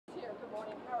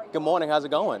Good morning. How's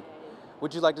it going?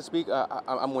 Would you like to speak?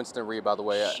 I'm Winston Reed, by the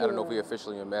way. I don't know if we Sure.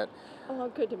 officially met. Oh,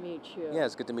 good to meet you. Yeah,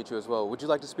 it's good to meet you as well. Would you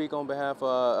like to speak on behalf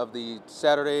of the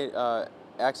Saturday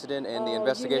accident and the Oh,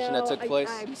 investigation that took place?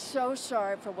 I'm so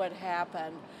sorry for what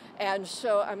happened. And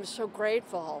so I'm so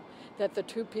grateful that the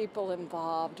two people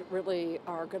involved really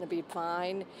are going to be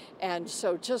fine. And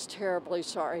so just terribly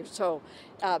sorry. So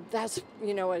that's,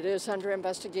 it is under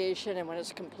investigation. And when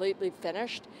it's completely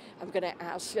finished, I'm going to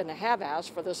ask and have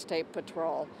asked for the State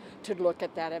Patrol to look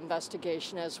at that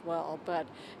investigation as well. But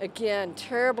again,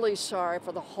 terribly sorry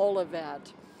for the whole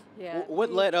event. Yeah,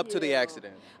 What led up thank to the you.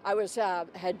 accident? I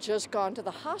had just gone to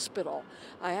the hospital.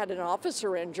 I had an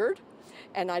officer injured,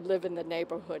 and I live in the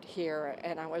neighborhood here,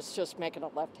 and I was just making a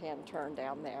left-hand turn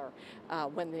down there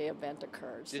when the event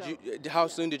occurred. How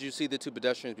soon did you see the two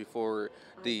pedestrians before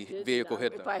the vehicle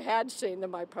hit them? If I had seen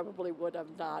them, I probably would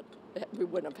have not. We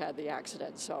wouldn't have had the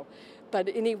accident. So, but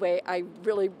anyway, I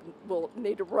really will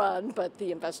need to run. But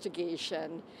the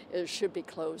investigation should be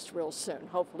closed real soon.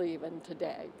 Hopefully, even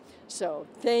today. So,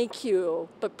 thank you.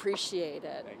 Appreciate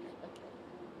it. Thank you.